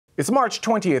It's March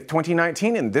 20th,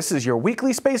 2019, and this is your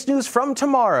weekly space news from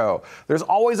tomorrow. There's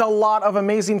always a lot of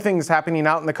amazing things happening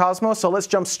out in the cosmos, so let's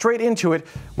jump straight into it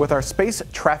with our space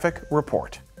traffic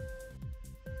report.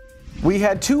 We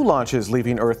had 2 launches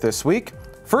leaving Earth this week.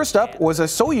 First up was a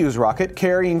Soyuz rocket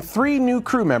carrying 3 new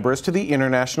crew members to the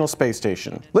International Space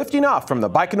Station. Lifting off from the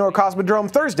Baikonur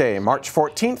Cosmodrome Thursday, March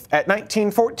 14th at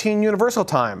 1914 Universal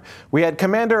Time, we had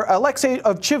Commander Alexei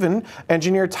Ovchivin,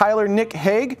 Engineer Tyler Nick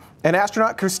Haig, and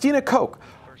astronaut Christina Koch,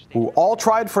 who all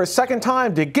tried for a second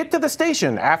time to get to the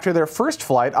station after their first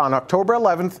flight on October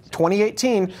 11th,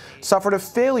 2018, suffered a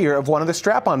failure of one of the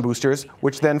strap-on boosters,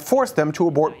 which then forced them to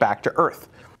abort back to Earth.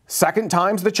 Second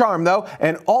time's the charm, though,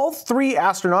 and all 3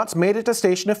 astronauts made it to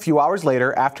station a few hours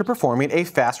later after performing a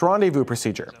fast rendezvous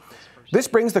procedure. This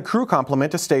brings the crew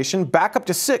complement to station back up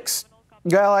to 6.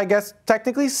 Well, I guess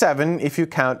technically 7 if you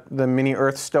count the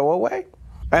mini-Earth stowaway.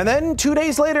 And then 2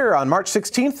 days later, on March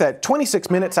 16th at 26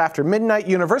 minutes after midnight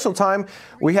Universal Time,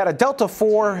 we had a Delta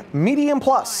IV Medium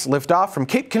Plus lift off from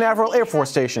Cape Canaveral Air Force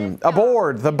Station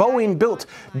aboard the Boeing-built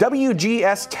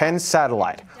WGS-10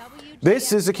 satellite.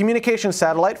 This is a communications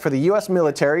satellite for the U.S.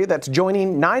 military that's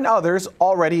joining 9 others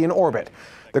already in orbit.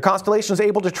 The constellation is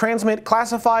able to transmit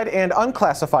classified and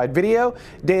unclassified video,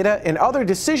 data, and other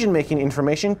decision-making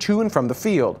information to and from the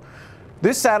field.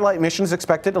 This satellite mission is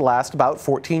expected to last about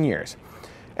 14 years.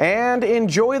 And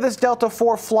enjoy this Delta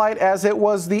IV flight, as it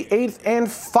was the 8th and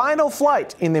final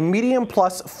flight in the Medium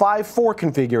Plus 5-4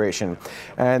 configuration.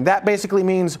 And that basically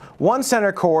means 1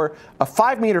 center core, a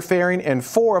 5-meter fairing, and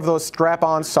 4 of those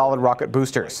strap-on solid rocket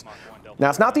boosters. Now,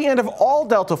 it's not the end of all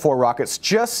Delta IV rockets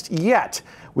just yet.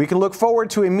 We can look forward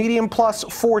to a Medium Plus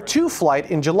 4-2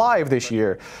 flight in July of this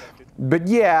year. But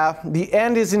yeah, the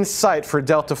end is in sight for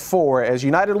Delta IV as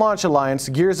United Launch Alliance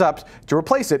gears up to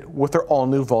replace it with their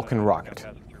all-new Vulcan rocket.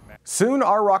 Soon,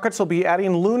 our rockets will be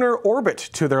adding lunar orbit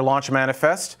to their launch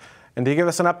manifest. And to give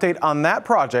us an update on that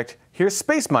project, here's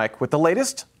Space Mike with the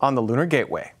latest on the Lunar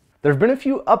Gateway. There have been a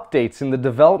few updates in the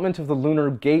development of the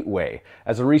Lunar Gateway,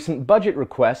 as a recent budget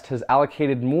request has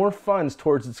allocated more funds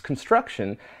towards its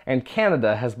construction, and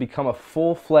Canada has become a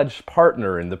full-fledged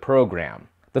partner in the program.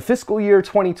 The fiscal year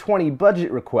 2020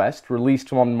 budget request,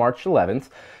 released on March 11th,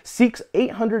 seeks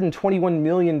 $821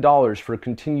 million for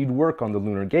continued work on the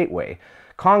Lunar Gateway.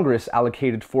 Congress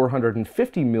allocated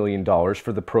 $450 million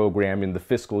for the program in the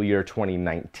fiscal year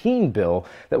 2019 bill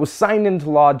that was signed into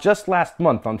law just last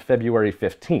month on February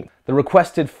 15th. The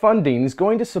requested funding is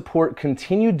going to support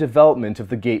continued development of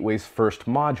the Gateway's first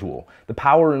module, the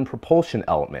power and propulsion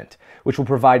element, which will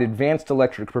provide advanced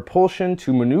electric propulsion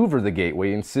to maneuver the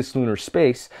Gateway in cislunar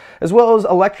space, as well as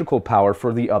electrical power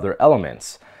for the other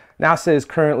elements. NASA is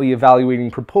currently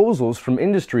evaluating proposals from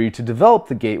industry to develop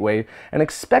the Gateway and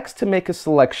expects to make a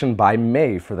selection by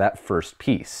May for that first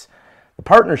piece. The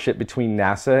partnership between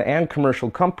NASA and commercial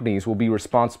companies will be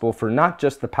responsible for not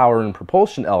just the power and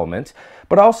propulsion element,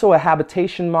 but also a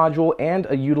habitation module and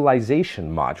a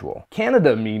utilization module.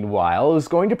 Canada, meanwhile, is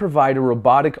going to provide a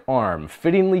robotic arm,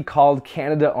 fittingly called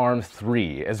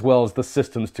Canadarm3, as well as the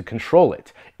systems to control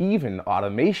it, even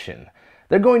automation.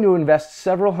 They're going to invest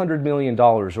several $100 million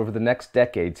over the next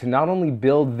decade to not only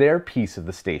build their piece of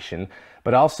the station,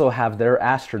 but also have their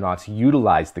astronauts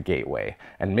utilize the Gateway,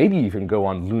 and maybe even go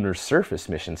on lunar surface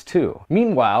missions too.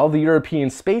 Meanwhile, the European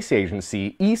Space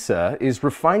Agency, ESA, is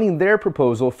refining their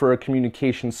proposal for a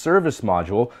communication service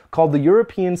module called the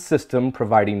European System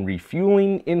Providing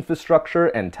Refueling, Infrastructure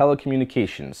and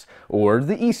Telecommunications, or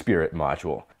the eSpirit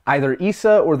module. Either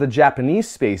ESA or the Japanese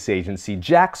Space Agency,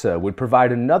 JAXA, would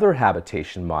provide another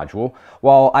habitation module,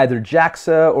 while either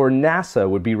JAXA or NASA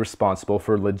would be responsible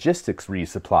for logistics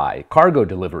resupply, cargo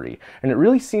delivery, and it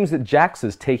really seems that JAXA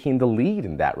is taking the lead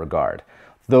in that regard.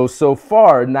 Though so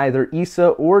far, neither ESA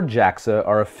or JAXA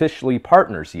are officially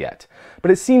partners yet, but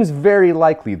it seems very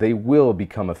likely they will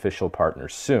become official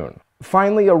partners soon.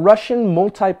 Finally, a Russian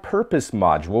multi-purpose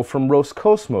module from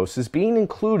Roscosmos is being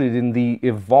included in the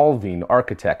evolving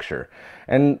architecture,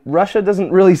 and Russia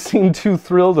doesn't really seem too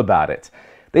thrilled about it.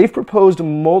 They've proposed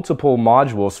multiple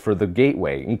modules for the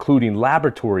Gateway, including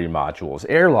laboratory modules,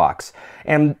 airlocks,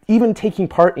 and even taking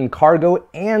part in cargo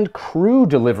and crew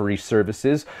delivery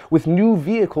services with new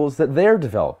vehicles that they're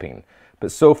developing.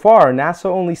 But so far, NASA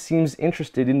only seems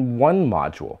interested in one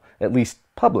module, at least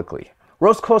publicly.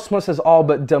 Roscosmos has all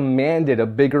but demanded a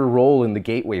bigger role in the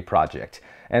Gateway project,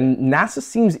 and NASA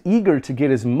seems eager to get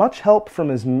as much help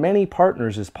from as many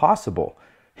partners as possible.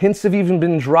 Hints have even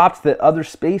been dropped that other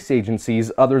space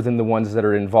agencies, other than the ones that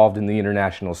are involved in the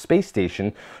International Space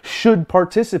Station, should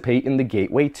participate in the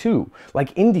Gateway too,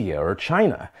 like India or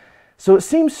China. So it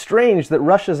seems strange that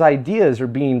Russia's ideas are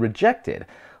being rejected.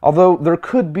 Although there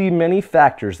could be many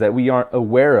factors that we aren't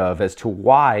aware of as to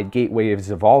why Gateway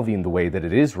is evolving the way that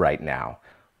it is right now.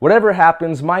 Whatever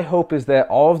happens, my hope is that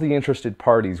all of the interested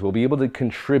parties will be able to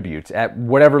contribute at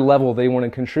whatever level they want to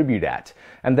contribute at,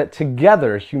 and that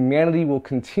together humanity will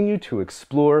continue to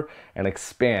explore and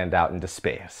expand out into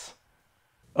space.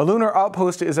 A lunar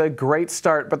outpost is a great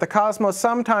start, but the cosmos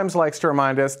sometimes likes to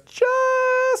remind us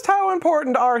just how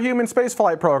important our human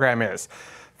spaceflight program is.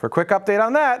 For a quick update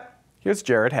on that, here's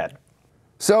Jared Head.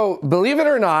 So, believe it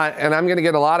or not, and I'm going to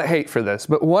get a lot of hate for this,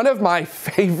 but one of my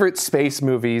favorite space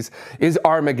movies is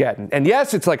Armageddon. And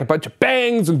yes, it's like a bunch of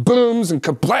bangs and booms and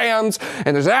kablams,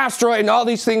 and there's an asteroid and all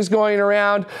these things going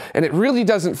around, and it really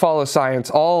doesn't follow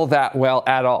science all that well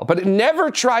at all. But it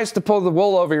never tries to pull the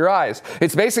wool over your eyes.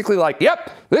 It's basically like,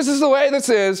 yep, this is the way this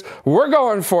is, we're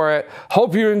going for it,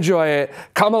 hope you enjoy it,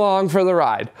 come along for the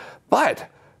ride. But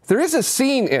there is a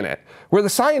scene in it where the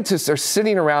scientists are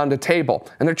sitting around a table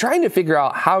and they're trying to figure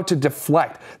out how to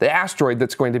deflect the asteroid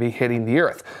that's going to be hitting the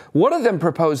Earth. One of them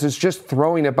proposes just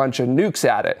throwing a bunch of nukes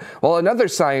at it, while another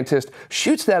scientist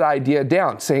shoots that idea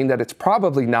down, saying that it's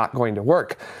probably not going to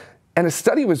work. And a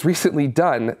study was recently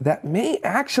done that may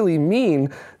actually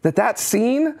mean that that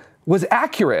scene was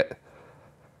accurate.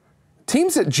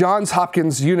 Teams at Johns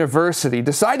Hopkins University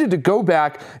decided to go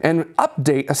back and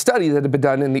update a study that had been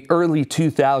done in the early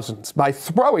 2000s by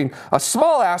throwing a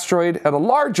small asteroid at a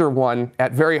larger one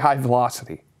at very high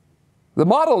velocity. The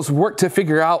models worked to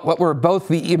figure out what were both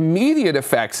the immediate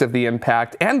effects of the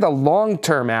impact and the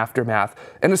long-term aftermath,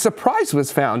 and a surprise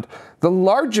was found. The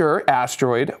larger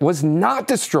asteroid was not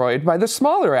destroyed by the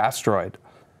smaller asteroid.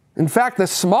 In fact, the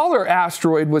smaller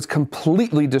asteroid was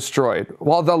completely destroyed,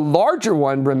 while the larger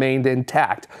one remained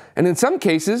intact. And in some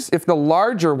cases, if the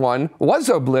larger one was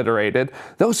obliterated,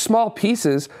 those small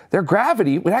pieces, their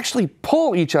gravity would actually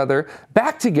pull each other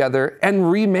back together and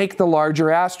remake the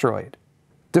larger asteroid.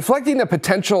 Deflecting a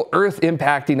potential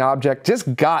Earth-impacting object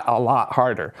just got a lot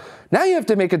harder. Now you have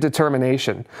to make a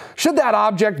determination. Should that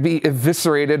object be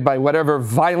eviscerated by whatever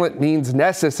violent means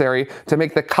necessary to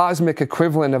make the cosmic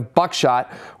equivalent of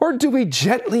buckshot, or do we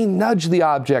gently nudge the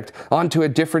object onto a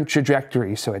different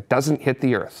trajectory so it doesn't hit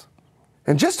the Earth?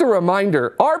 And just a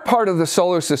reminder, our part of the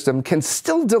solar system can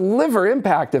still deliver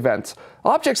impact events.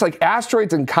 Objects like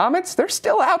asteroids and comets, they're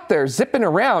still out there zipping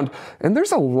around, and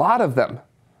there's a lot of them.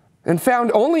 And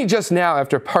found only just now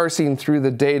after parsing through the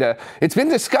data, it's been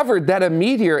discovered that a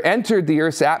meteor entered the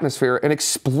Earth's atmosphere and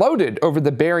exploded over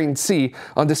the Bering Sea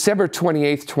on December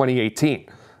 28, 2018.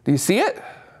 Do you see it?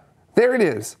 There it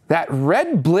is, that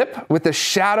red blip with the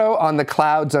shadow on the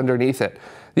clouds underneath it.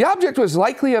 The object was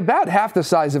likely about half the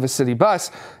size of a city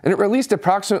bus, and it released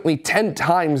approximately 10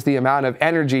 times the amount of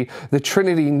energy the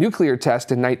Trinity nuclear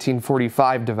test in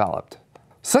 1945 developed.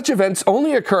 Such events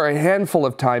only occur a handful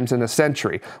of times in a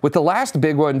century, with the last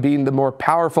big one being the more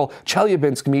powerful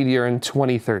Chelyabinsk meteor in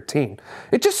 2013.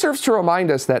 It just serves to remind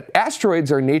us that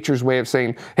asteroids are nature's way of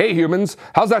saying, hey humans,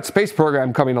 how's that space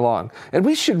program coming along? And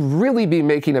we should really be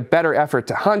making a better effort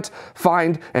to hunt,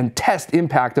 find, and test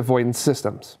impact avoidance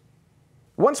systems.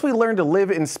 Once we learn to live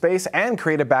in space and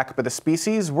create a backup of the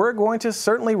species, we're going to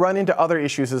certainly run into other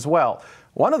issues as well.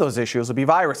 One of those issues will be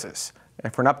viruses.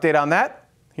 And for an update on that,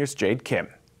 here's Jade Kim.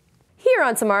 Here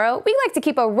on Tomorrow, we like to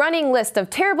keep a running list of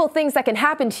terrible things that can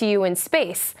happen to you in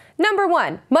space. Number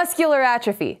 1, muscular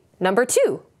atrophy. Number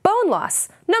 2, bone loss.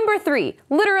 Number 3,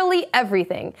 literally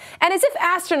everything. And as if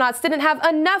astronauts didn't have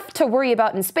enough to worry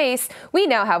about in space, we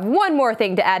now have one more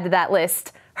thing to add to that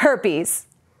list: herpes.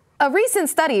 A recent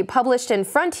study published in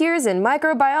Frontiers in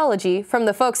Microbiology from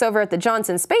the folks over at the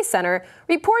Johnson Space Center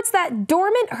reports that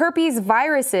dormant herpes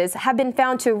viruses have been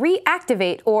found to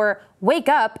reactivate or wake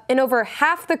up in over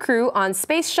half the crew on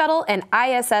Space Shuttle and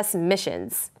ISS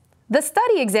missions. The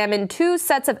study examined 2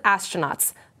 sets of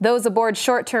astronauts, those aboard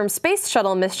short-term Space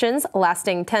Shuttle missions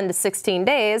lasting 10 to 16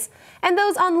 days, and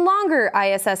those on longer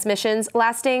ISS missions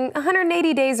lasting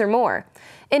 180 days or more.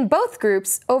 In both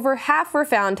groups, over half were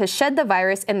found to shed the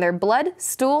virus in their blood,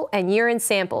 stool, and urine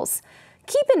samples.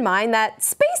 Keep in mind that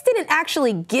space didn't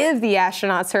actually give the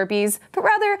astronauts herpes, but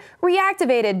rather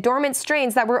reactivated dormant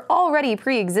strains that were already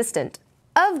pre-existent.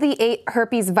 Of the 8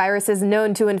 herpes viruses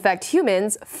known to infect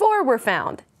humans, 4 were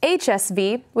found.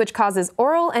 HSV, which causes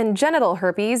oral and genital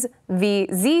herpes,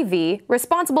 VZV,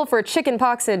 responsible for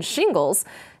chickenpox and shingles,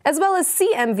 as well as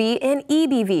CMV and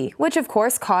EBV, which of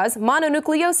course cause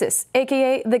mononucleosis,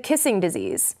 aka the kissing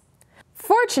disease.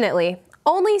 Fortunately,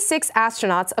 Only 6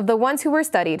 astronauts of the ones who were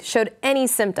studied showed any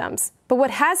symptoms. But what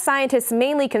has scientists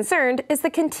mainly concerned is the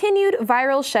continued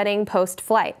viral shedding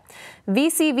post-flight.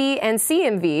 VCV and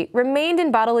CMV remained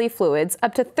in bodily fluids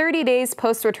up to 30 days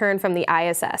post-return from the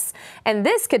ISS. And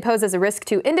this could pose as a risk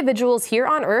to individuals here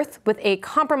on Earth with a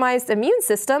compromised immune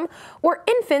system or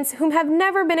infants whom have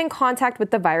never been in contact with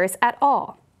the virus at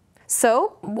all.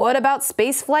 So, what about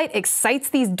spaceflight excites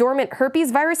these dormant herpes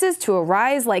viruses to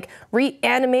arise like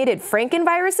reanimated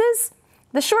Frankenviruses?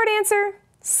 The short answer?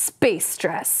 Space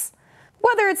stress.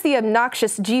 Whether it's the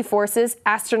obnoxious G-forces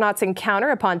astronauts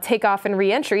encounter upon takeoff and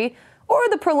re-entry, or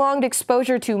the prolonged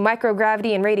exposure to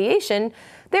microgravity and radiation,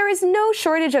 there is no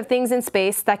shortage of things in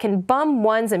space that can bum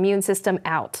one's immune system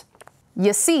out.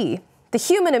 You see, the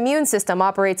human immune system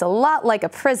operates a lot like a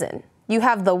prison. You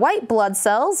have the white blood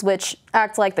cells, which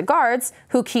act like the guards,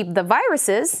 who keep the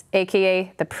viruses,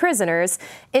 aka the prisoners,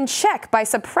 in check by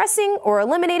suppressing or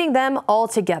eliminating them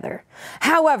altogether.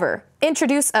 However,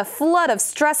 introduce a flood of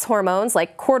stress hormones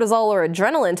like cortisol or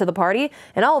adrenaline to the party,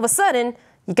 and all of a sudden,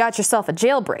 you got yourself a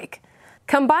jailbreak.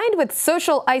 Combined with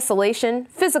social isolation,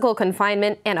 physical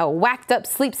confinement, and a whacked-up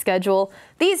sleep schedule,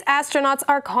 these astronauts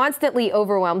are constantly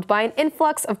overwhelmed by an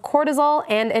influx of cortisol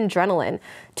and adrenaline,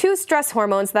 2 stress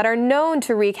hormones that are known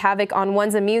to wreak havoc on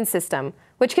one's immune system,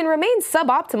 which can remain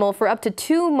suboptimal for up to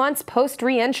 2 months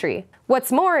post-re-entry.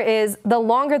 What's more is, the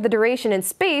longer the duration in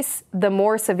space, the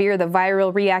more severe the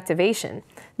viral reactivation.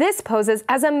 This poses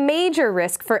as a major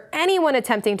risk for anyone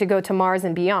attempting to go to Mars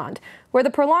and beyond, where the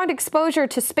prolonged exposure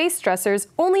to space stressors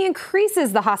only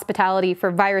increases the hospitality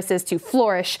for viruses to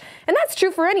flourish, and that's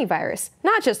true for any virus,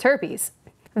 not just herpes.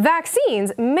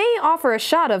 Vaccines may offer a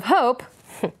shot of hope,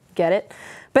 get it?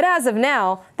 But as of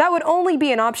now, that would only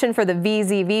be an option for the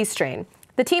VZV strain.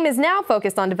 The team is now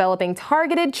focused on developing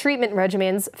targeted treatment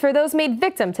regimens for those made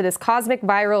victim to this cosmic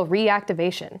viral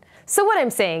reactivation. So what I'm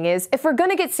saying is, if we're going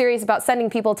to get serious about sending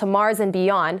people to Mars and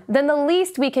beyond, then the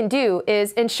least we can do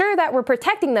is ensure that we're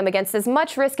protecting them against as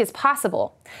much risk as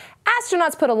possible.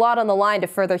 Astronauts put a lot on the line to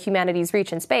further humanity's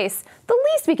reach in space. The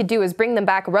least we could do is bring them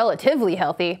back relatively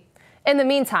healthy. In the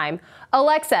meantime,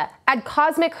 Alexa, add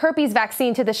cosmic herpes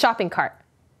vaccine to the shopping cart.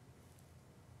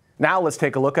 Now let's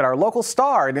take a look at our local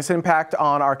star and its impact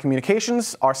on our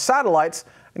communications, our satellites,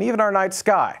 and even our night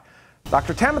sky.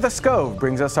 Dr. Tamitha Skov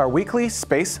brings us our weekly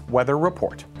space weather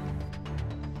report.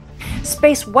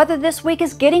 Space weather this week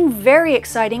is getting very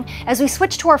exciting. As we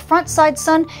switch to our front side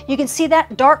sun, you can see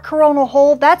that dark coronal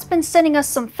hole. That's been sending us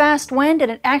some fast wind,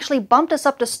 and it actually bumped us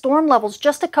up to storm levels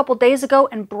just a couple days ago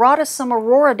and brought us some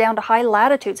aurora down to high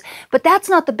latitudes. But that's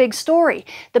not the big story.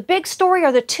 The big story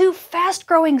are the 2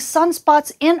 fast-growing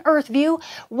sunspots in Earth view.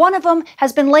 One of them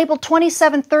has been labeled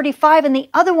 2735, and the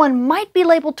other one might be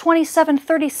labeled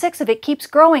 2736 if it keeps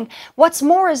growing. What's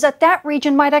more is that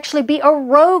region might actually be a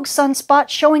rogue sunspot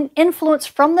showing influence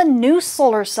from the new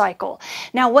solar cycle.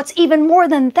 Now, what's even more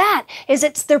than that is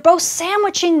they're both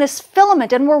sandwiching this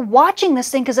filament, and we're watching this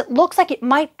thing because it looks like it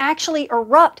might actually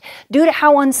erupt due to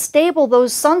how unstable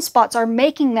those sunspots are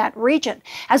making that region.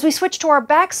 As we switch to our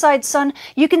backside sun,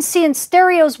 you can see in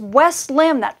stereo's west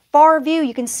limb, that far view,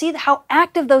 you can see how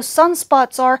active those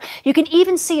sunspots are. You can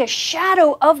even see a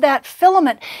shadow of that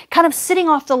filament kind of sitting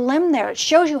off the limb there. It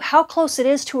shows you how close it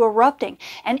is to erupting.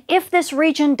 And if this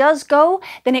region does go,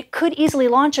 then it could easily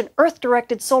launch an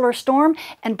Earth-directed solar storm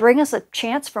and bring us a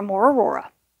chance for more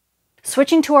aurora.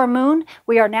 Switching to our moon,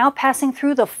 we are now passing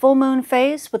through the full moon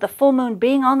phase, with the full moon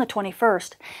being on the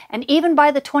 21st. And even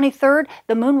by the 23rd,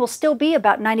 the moon will still be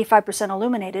about 95%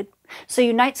 illuminated. So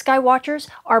you night sky watchers,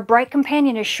 our bright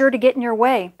companion is sure to get in your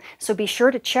way. So be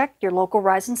sure to check your local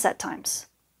rise and set times.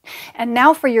 And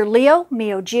now for your Leo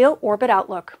Geo orbit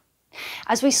outlook.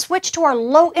 As we switch to our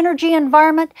low energy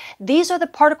environment, these are the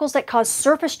particles that cause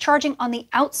surface charging on the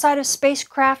outside of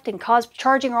spacecraft and cause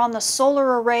charging around the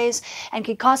solar arrays and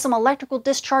can cause some electrical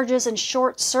discharges and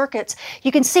short circuits.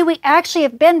 You can see we actually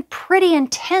have been pretty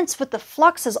intense with the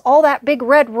fluxes, all that big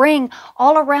red ring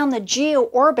all around the geo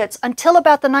orbits until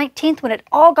about the 19th, when it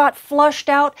all got flushed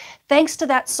out thanks to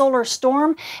that solar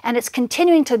storm, and it's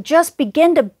continuing to just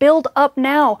begin to build up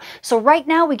now. So right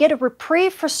now we get a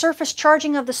reprieve for surface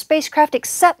charging of the spacecraft,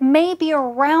 except maybe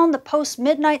around the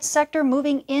post-midnight sector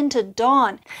moving into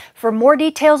dawn. For more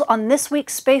details on this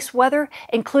week's space weather,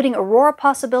 including aurora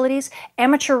possibilities,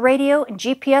 amateur radio and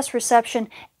GPS reception,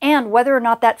 and whether or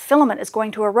not that filament is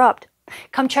going to erupt,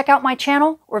 come check out my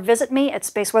channel or visit me at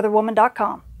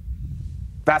spaceweatherwoman.com.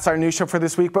 That's our news show for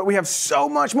this week, but we have so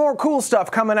much more cool stuff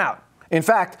coming out. In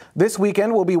fact, this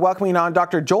weekend we'll be welcoming on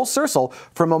Dr. Joel Searle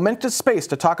from Momentous Space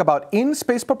to talk about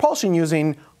in-space propulsion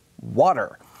using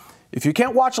water. If you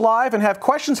can't watch live and have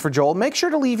questions for Joel, make sure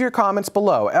to leave your comments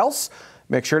below. Else,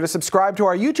 make sure to subscribe to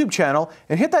our YouTube channel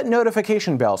and hit that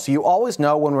notification bell so you always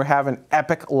know when we have an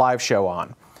epic live show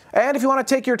on. And if you want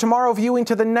to take your tomorrow viewing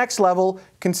to the next level,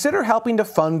 consider helping to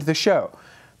fund the show.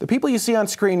 The people you see on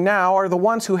screen now are the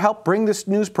ones who help bring this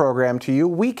news program to you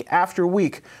week after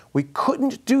week. We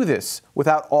couldn't do this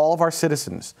without all of our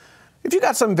citizens. If you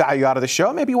got some value out of the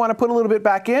show, maybe you want to put a little bit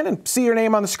back in and see your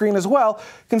name on the screen as well,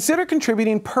 consider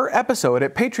contributing per episode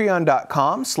at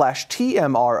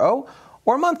patreon.com/TMRO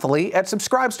or monthly at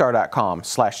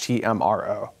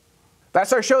subscribestar.com/TMRO.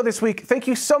 That's our show this week. Thank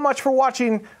you so much for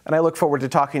watching, and I look forward to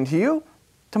talking to you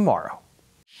tomorrow.